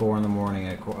 maybe 4 in the morning,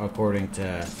 according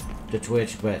to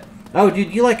Twitch. But, oh,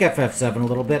 dude, you like FF7 a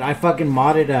little bit. I fucking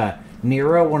modded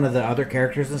Nero, one of the other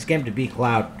characters in this game, to be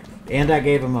Cloud. And I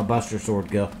gave him a Buster Sword,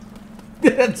 Gil.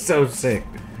 That's so sick.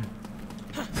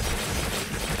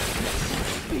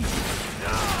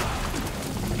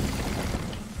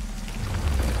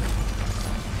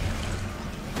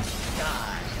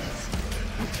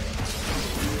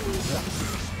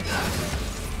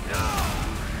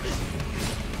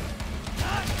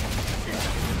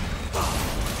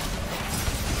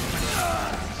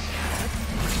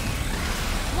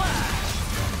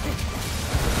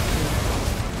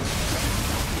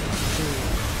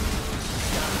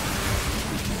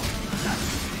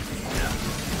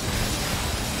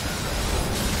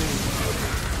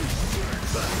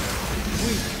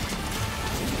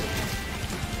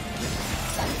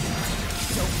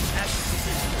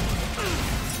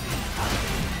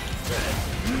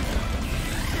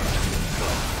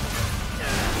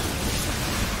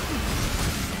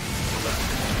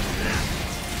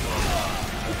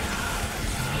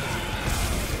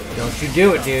 Don't you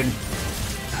do it, dude.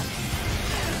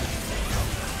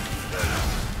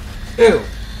 Ew.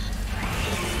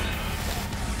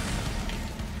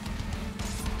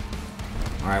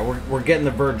 Alright, we're getting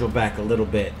the Virgil back a little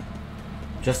bit.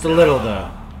 Just a little though.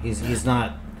 He's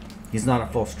not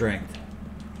at full strength.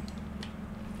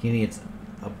 He needs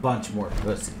a bunch more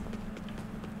pussy.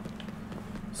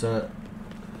 So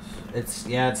it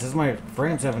says my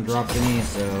frames haven't dropped any,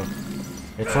 so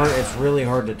it's hard. It's really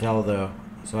hard to tell though.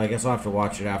 So I guess I'll have to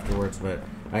watch it afterwards. But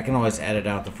I can always edit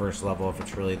out the first level if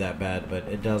it's really that bad, but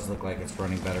it does look like it's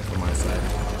running better from my side.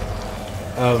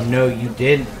 Oh, no, you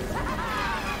didn't.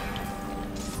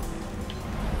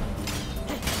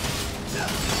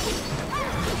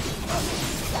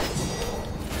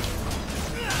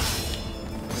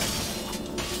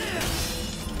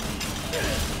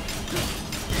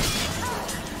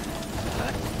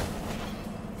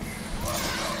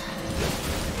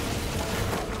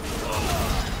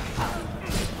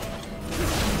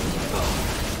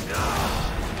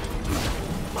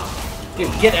 Dude,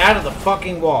 get out of the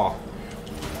fucking wall.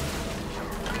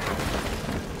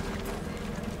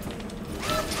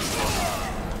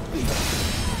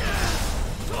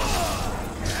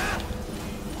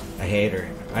 I hate her.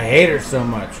 I hate her so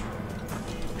much.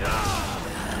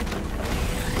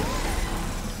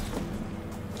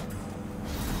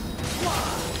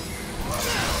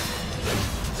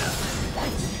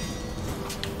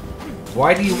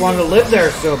 Why do you want to live there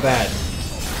so bad?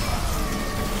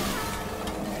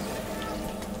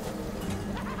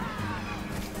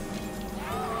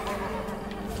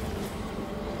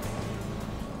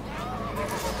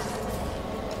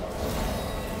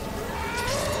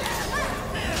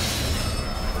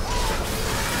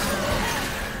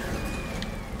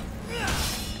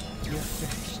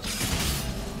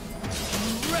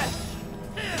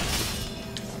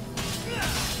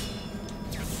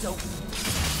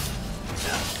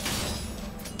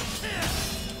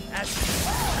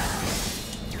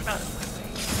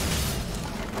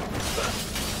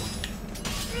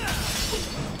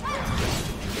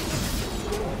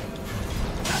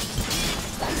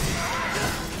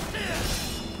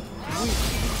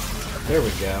 There we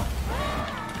go.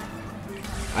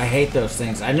 I hate those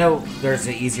things. I know there's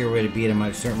an easier way to beat them. I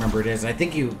just don't remember what it is. I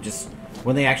think you just,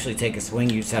 when they actually take a swing,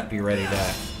 you just have to be ready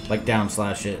to, like, down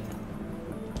slash it.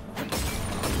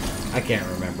 I can't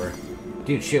remember.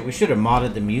 Dude, shit, we should have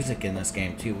modded the music in this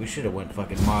game, too. We should have went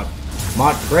fucking mod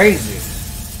crazy.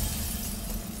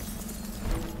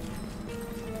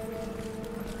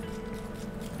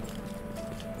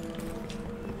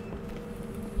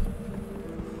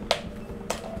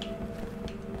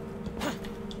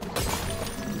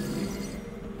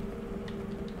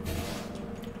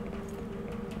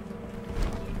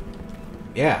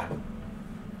 Yeah.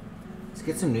 Let's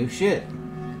get some new shit.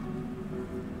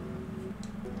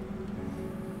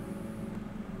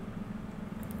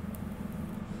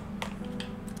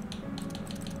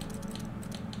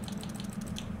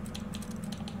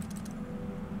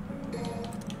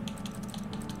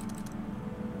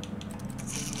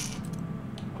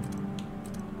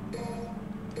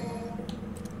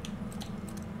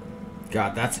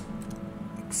 God, that's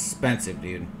expensive,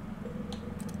 dude.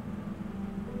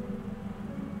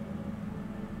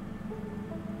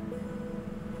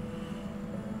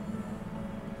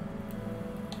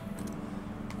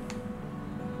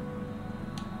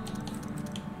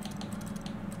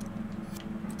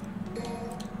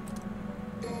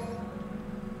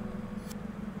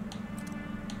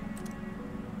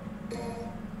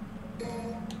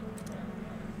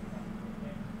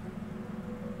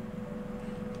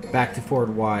 Back to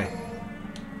forward Y.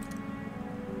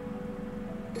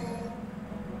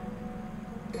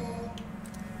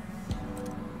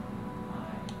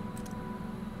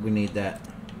 We need that.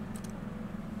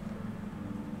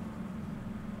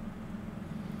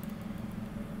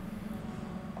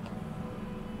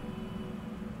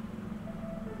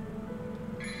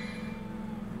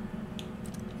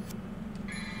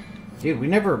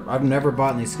 Dude, I've never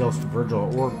bought these skills for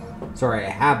Virgil, or, sorry, I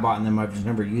have bought them, I've just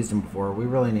never used them before. We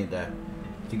really need to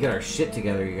get our shit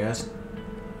together, you guys.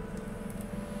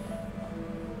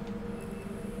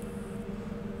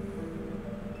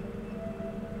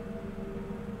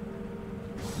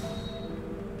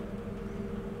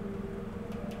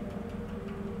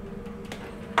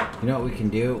 You know what we can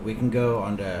do? We can go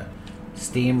onto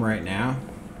Steam right now.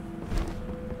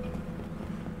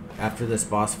 After this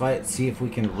boss fight, see if we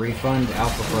can refund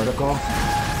Alpha Protocol.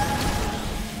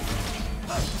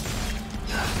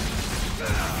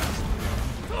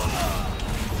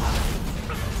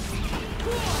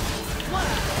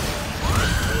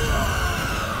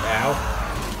 Ow.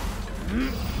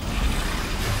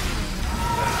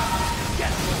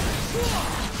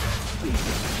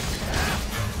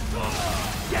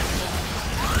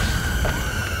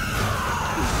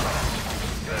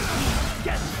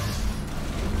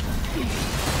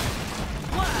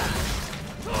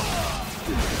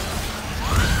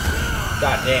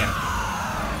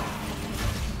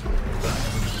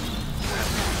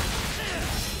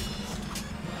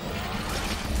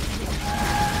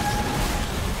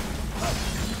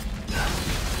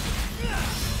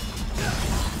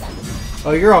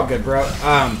 Oh, you're all good, bro.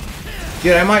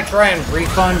 Dude, I might try and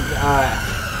refund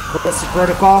Callisto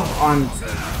Protocol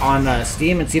on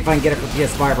Steam and see if I can get it for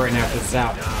PS5 right now because it's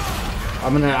out.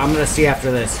 I'm gonna see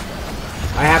after this.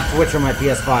 I have Twitch on my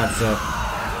PS5, so.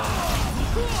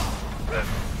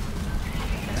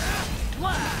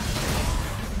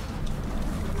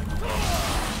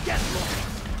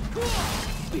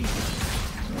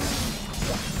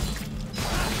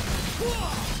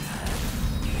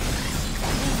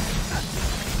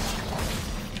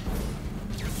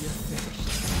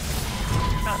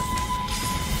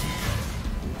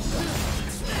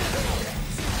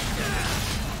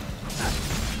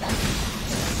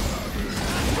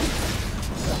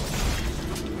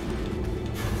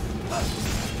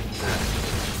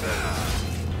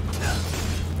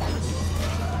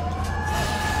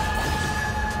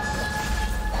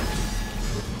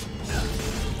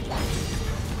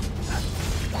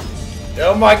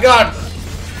 Oh my god!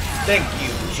 Thank you,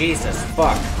 Jesus,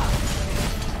 fuck.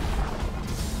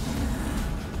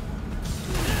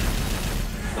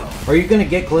 Are you gonna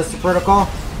get Callisto Protocol?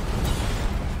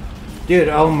 Dude,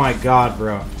 oh my god,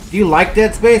 bro. Do you like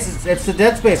Dead Space? It's the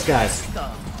Dead Space guys.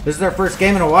 This is their first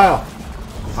game in a while.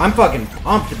 I'm fucking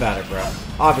pumped about it, bro.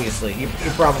 Obviously, you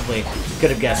probably could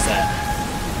have guessed that.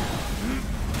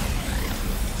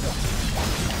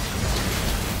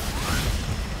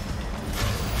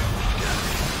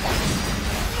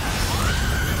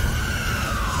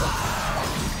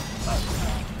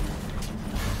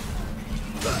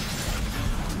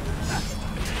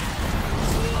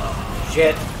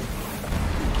 Shit.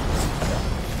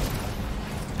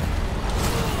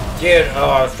 Dude, oh,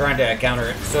 I was trying to counter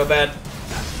it so bad.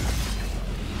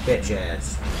 Bitch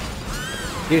ass.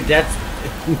 Dude,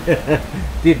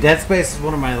 dude, Dead Space is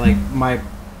one of my,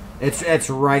 it's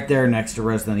right there next to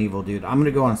Resident Evil, dude. I'm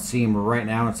gonna go on Steam right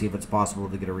now and see if it's possible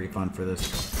to get a refund for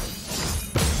this.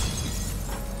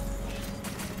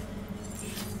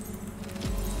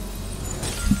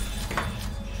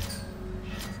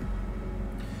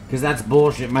 Because that's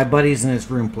bullshit. My buddy's in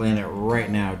his room playing it right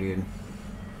now, dude.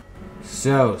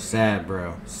 So sad,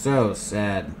 bro. So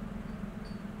sad.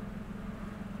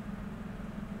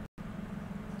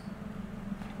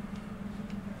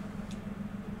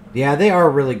 Yeah, they are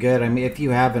really good. I mean, if you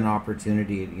have an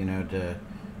opportunity, you know,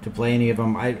 to play any of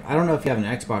them. I don't know if you have an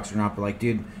Xbox or not, but like,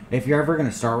 dude, if you're ever going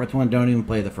to start with one, don't even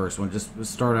play the first one. Just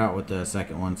start out with the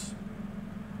second ones.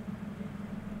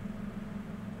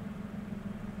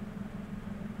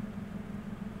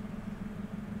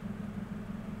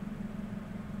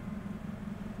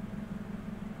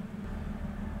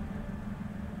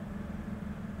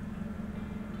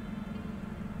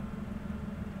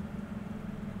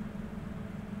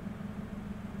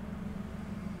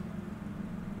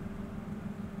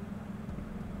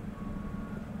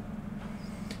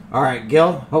 Alright,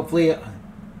 Gil, hopefully...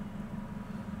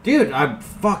 Dude, I'm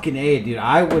fucking A, dude.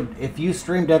 I would... If you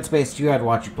stream Dead Space 2, I'd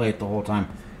watch you play it the whole time.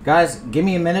 Guys, give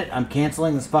me a minute. I'm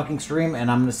canceling this fucking stream, and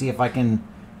I'm going to see if I can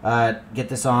get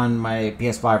this on my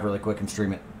PS5 really quick and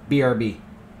stream it. BRB.